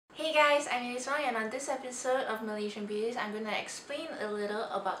Hey guys, I'm Elise and on this episode of Malaysian Beauties, I'm going to explain a little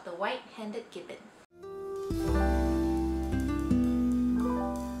about the White Handed Gibbon.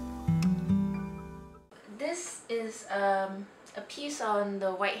 This is a piece on the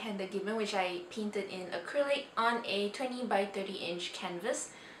White Handed Gibbon which I painted in acrylic on a 20 by 30 inch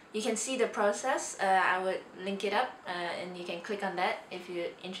canvas. You can see the process. I would link it up and you can click on that if you're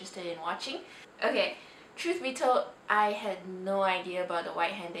interested in watching. Okay. Truth be told, I had no idea about the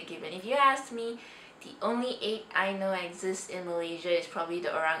White Handed Gibbon. If you asked me, the only ape I know exists in Malaysia is probably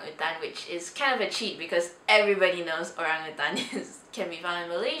the orangutan, which is kind of a cheat because everybody knows orangutan can be found in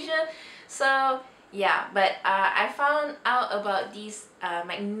Malaysia. So yeah, but I found out about these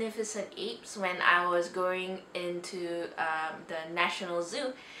magnificent apes when I was going into the National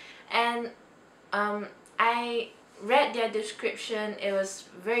Zoo, and I read their description. It was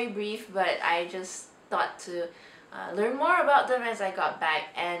very brief, but I just thought to learn more about them as I got back,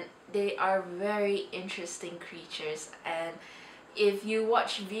 and they are very interesting creatures. And if you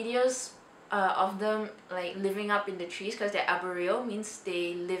watch videos of them like living up in the trees, because they're arboreal, means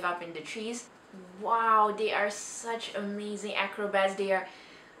they live up in the trees, wow, they are such amazing acrobats. They're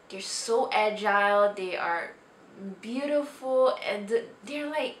so agile, they are beautiful, and they're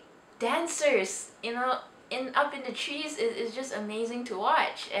like dancers, you know, up in the trees. It's just amazing to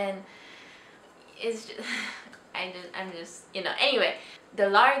watch. And it's just, I'm just, you know. Anyway, the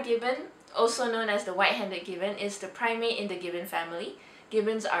Lar Gibbon, also known as the White Handed Gibbon, is the primate in the gibbon family.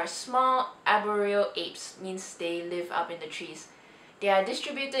 Gibbons are small arboreal apes, means they live up in the trees. They are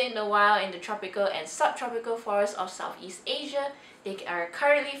distributed in the wild in the tropical and subtropical forests of Southeast Asia. They are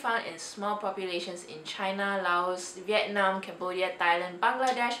currently found in small populations in China, Laos, Vietnam, Cambodia, Thailand,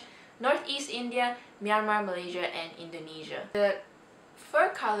 Bangladesh, Northeast India, Myanmar, Malaysia, and Indonesia. The fur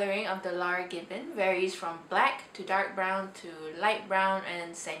coloring of the Lar Gibbon varies from black to dark brown to light brown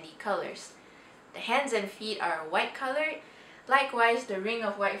and sandy colors. The hands and feet are white colored, likewise the ring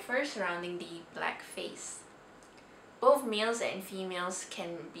of white fur surrounding the black face. Both males and females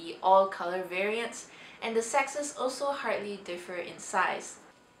can be all color variants, and the sexes also hardly differ in size.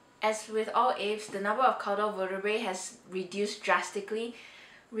 As with all apes, the number of caudal vertebrae has reduced drastically,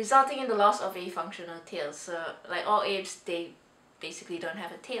 resulting in the loss of a functional tail. So like all apes, they basically don't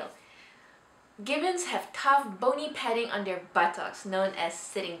have a tail. Gibbons have tough, bony padding on their buttocks, known as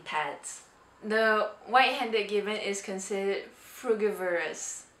sitting pads. The White-Handed Gibbon is considered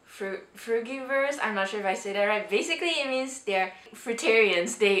frugivorous. Frugivorous? I'm not sure if I say that right. Basically, it means they're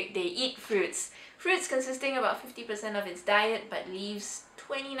fruitarians. They eat fruits. Fruits consisting about 50% of its diet, but leaves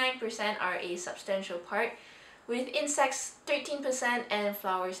 29% are a substantial part, with insects 13% and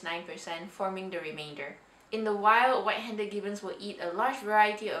flowers 9%, forming the remainder. In the wild, White-Handed Gibbons will eat a large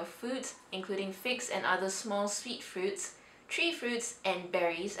variety of foods, including figs and other small sweet fruits, tree fruits and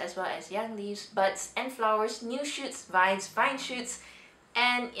berries, as well as young leaves, buds and flowers, new shoots, vines, vine shoots,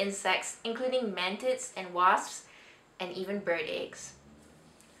 and insects, including mantids and wasps, and even bird eggs.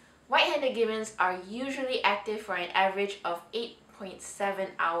 White-Handed Gibbons are usually active for an average of 8.7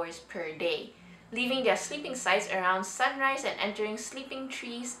 hours per day, leaving their sleeping sites around sunrise and entering sleeping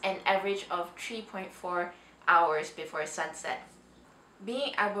trees an average of 3.4 hours before sunset.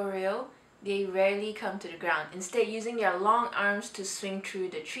 Being arboreal, they rarely come to the ground, instead using their long arms to swing through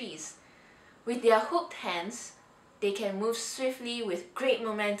the trees. With their hooked hands, they can move swiftly with great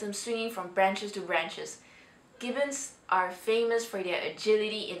momentum, swinging from branches to branches. Gibbons are famous for their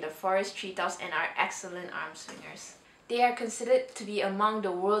agility in the forest treetops and are excellent arm swingers. They are considered to be among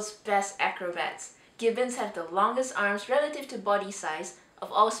the world's best acrobats. Gibbons have the longest arms relative to body size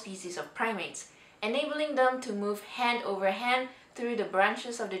of all species of primates, enabling them to move hand over hand through the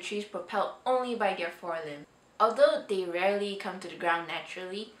branches of the trees propelled only by their forelimbs. Although they rarely come to the ground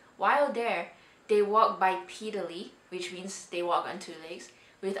naturally, while there, they walk bipedally, which means they walk on two legs,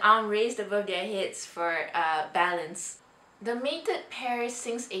 with arms raised above their heads for balance. The mated pair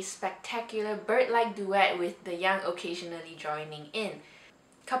sings a spectacular bird-like duet, with the young occasionally joining in.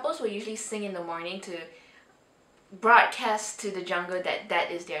 Couples will usually sing in the morning to broadcast to the jungle that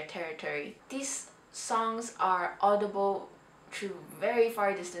that is their territory. These songs are audible through very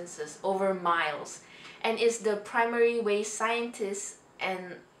far distances, over miles, and is the primary way scientists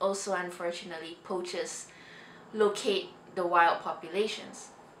and also unfortunately poachers locate the wild populations.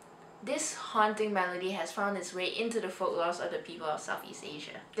 This haunting melody has found its way into the folklores of the people of Southeast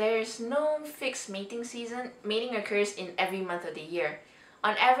Asia. There is no fixed mating season. Mating occurs in every month of the year.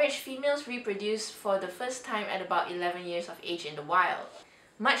 On average, females reproduce for the first time at about 11 years of age in the wild,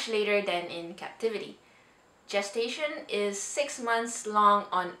 much later than in captivity. Gestation is 6 months long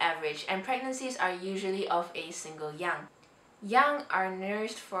on average, and pregnancies are usually of a single young. Young are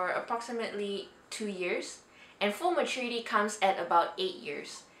nursed for approximately 2 years, and full maturity comes at about 8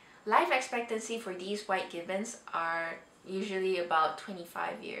 years. Life expectancy for these white gibbons are usually about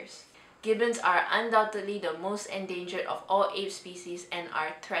 25 years. Gibbons are undoubtedly the most endangered of all ape species and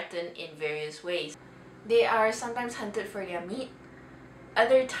are threatened in various ways. They are sometimes hunted for their meat.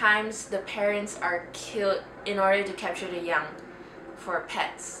 Other times, the parents are killed in order to capture the young for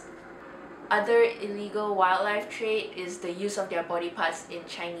pets. Other illegal wildlife trade is the use of their body parts in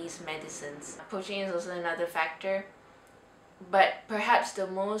Chinese medicines. Poaching is also another factor, but perhaps the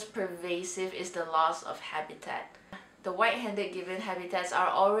most pervasive is the loss of habitat. The white-handed gibbon habitats are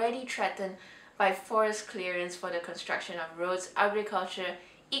already threatened by forest clearance for the construction of roads, agriculture,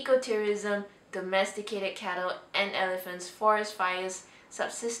 ecotourism, domesticated cattle and elephants, forest fires,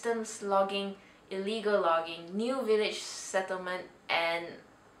 subsistence logging, illegal logging, new village settlement, and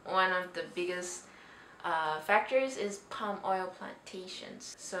one of the biggest factors is palm oil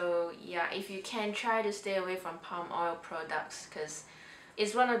plantations. So yeah, if you can, try to stay away from palm oil products because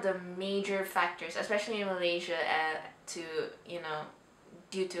it's one of the major factors, especially in Malaysia,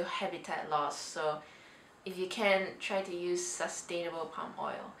 due to habitat loss. So if you can, try to use sustainable palm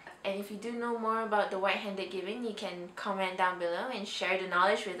oil. And if you do know more about the white-handed gibbon, you can comment down below and share the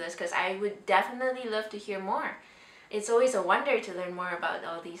knowledge with us because I would definitely love to hear more. It's always a wonder to learn more about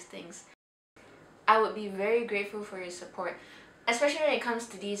all these things. I would be very grateful for your support, especially when it comes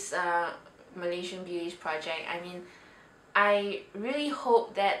to these Malaysian Beauties project. I mean, I really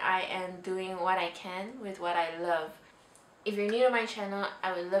hope that I am doing what I can with what I love. If you're new to my channel,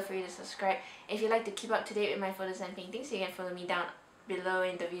 I would love for you to subscribe. If you'd like to keep up to date with my photos and paintings, you can follow me down below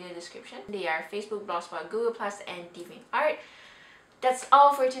in the video description. They are Facebook, Blogspot, Google+, and Deviantart. That's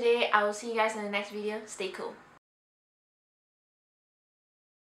all for today. I will see you guys in the next video. Stay cool.